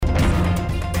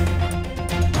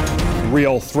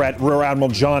real threat. Rear Admiral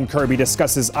John Kirby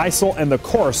discusses ISIL and the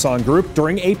Khourasan Group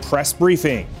during a press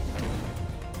briefing.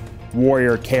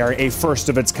 Warrior Care, a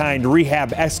first-of-its-kind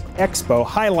rehab expo,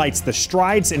 highlights the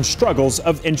strides and struggles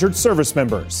of injured service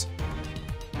members.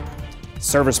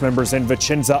 Service members in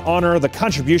Vicenza honor the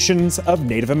contributions of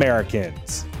Native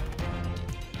Americans.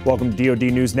 Welcome to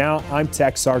DoD News Now. I'm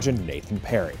Tech Sergeant Nathan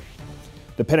Perry.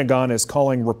 The Pentagon is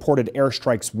calling reported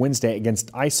airstrikes Wednesday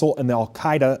against ISIL and the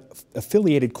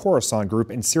al-Qaeda-affiliated Khourasan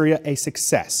Group in Syria a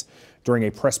success. During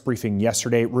a press briefing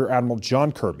yesterday, Rear Admiral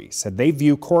John Kirby said they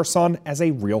view Khorasan as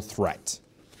a real threat.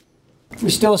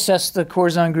 We still assess the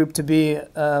Khourasan Group to be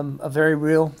a very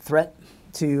real threat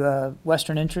to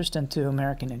Western interest and to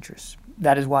American interests.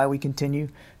 That is why we continue,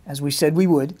 as we said we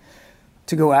would,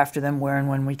 to go after them where and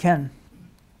when we can.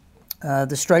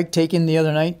 The strike taken the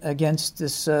other night against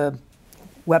this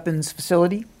weapons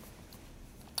facility,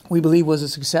 we believe was a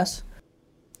success.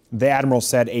 The Admiral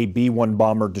said a B-1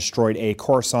 bomber destroyed a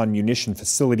Khorasan munition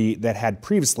facility that had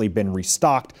previously been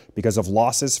restocked because of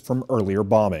losses from earlier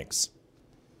bombings.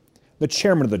 The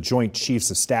chairman of the Joint Chiefs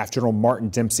of Staff, General Martin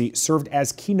Dempsey, served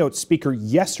as keynote speaker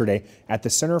yesterday at the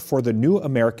Center for the New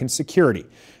American Security.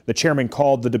 The chairman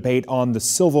called the debate on the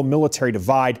civil-military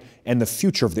divide and the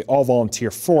future of the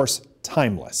all-volunteer force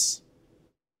timeless.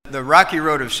 The rocky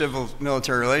road of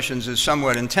civil-military relations is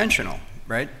somewhat intentional,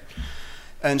 right?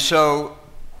 And so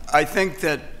I think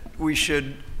that we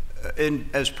should,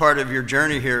 as part of your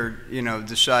journey here,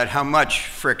 decide how much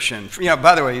friction.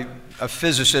 By the way, a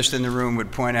physicist in the room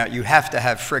would point out you have to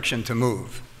have friction to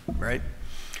move, right?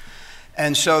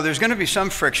 And so there's going to be some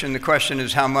friction. The question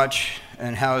is how much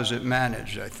and how is it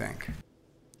managed, I think.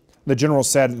 The general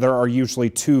said there are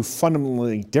usually two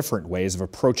fundamentally different ways of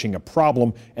approaching a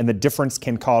problem, and the difference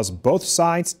can cause both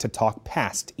sides to talk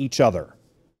past each other.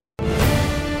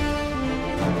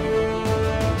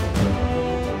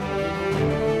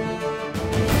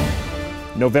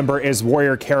 November is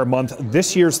Warrior Care Month.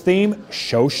 This year's theme,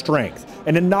 Show Strength.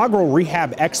 An inaugural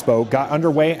rehab expo got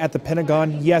underway at the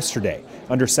Pentagon yesterday.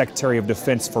 Undersecretary of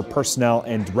Defense for Personnel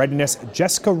and Readiness,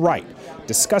 Jessica Wright,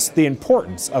 discussed the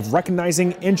importance of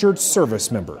recognizing injured service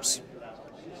members.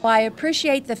 Well, I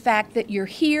appreciate the fact that you're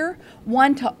here,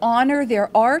 one, to honor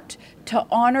their art, to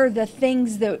honor the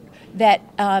things that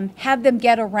have them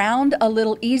get around a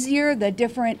little easier, the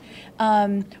different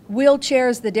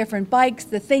wheelchairs, the different bikes,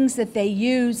 the things that they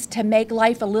use to make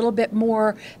life a little bit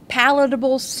more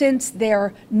palatable since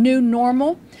their new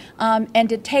normal, and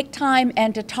to take time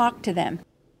and to talk to them.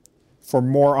 For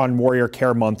more on Warrior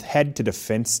Care Month, head to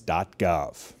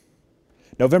defense.gov.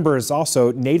 November is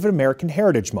also Native American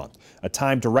Heritage Month, a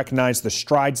time to recognize the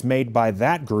strides made by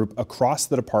that group across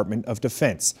the Department of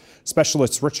Defense.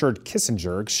 Specialist Richard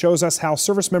Kissinger shows us how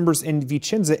service members in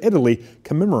Vicenza, Italy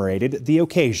commemorated the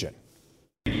occasion.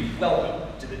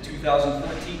 Welcome to the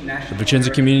 2014 National... The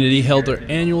Vicenza community held their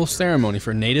annual ceremony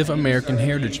for Native American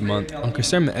Heritage Month on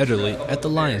Khourasan, Italy at the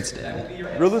Lions Den.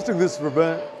 Realistically, this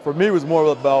event for me was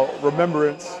more about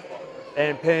remembrance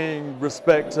and paying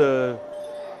respect to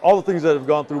all the things that have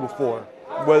gone through before,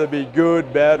 whether it be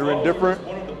good, bad, or indifferent.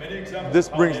 This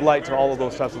brings light to all of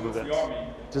those types of events.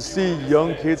 To see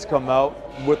young kids come out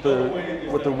with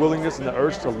the willingness and the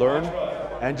urge to learn,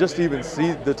 and just to even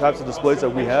see the types of displays that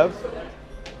we have,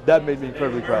 that made me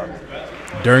incredibly proud.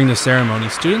 During the ceremony,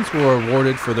 students were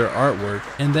awarded for their artwork,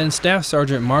 and then Staff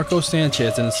Sergeant Marco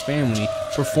Sanchez and his family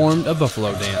performed a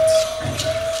buffalo dance.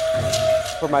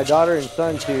 For my daughter and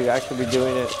son to actually be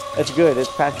doing it, it's good.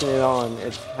 It's passing it on.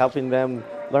 It's helping them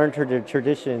learn their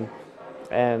tradition,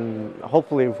 and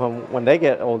hopefully when they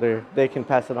get older, they can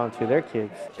pass it on to their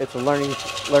kids. It's a learning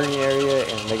area,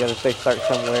 and they got to start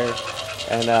somewhere.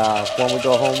 And when we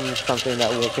go home, something that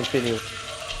will continue.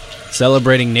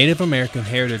 Celebrating Native American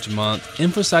Heritage Month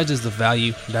emphasizes the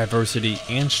value, diversity,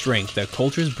 and strength that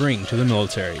cultures bring to the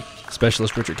military.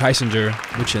 Specialist Richard Kissinger,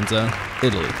 Vicenza,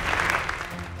 Italy.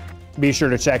 Be sure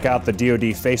to check out the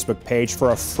DoD Facebook page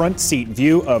for a front-seat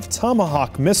view of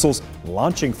Tomahawk missiles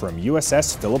launching from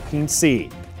USS Philippine Sea.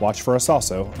 Watch for us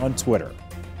also on Twitter.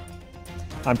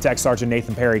 I'm Tech Sergeant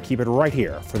Nathan Perry. Keep it right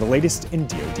here for the latest in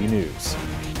DoD News.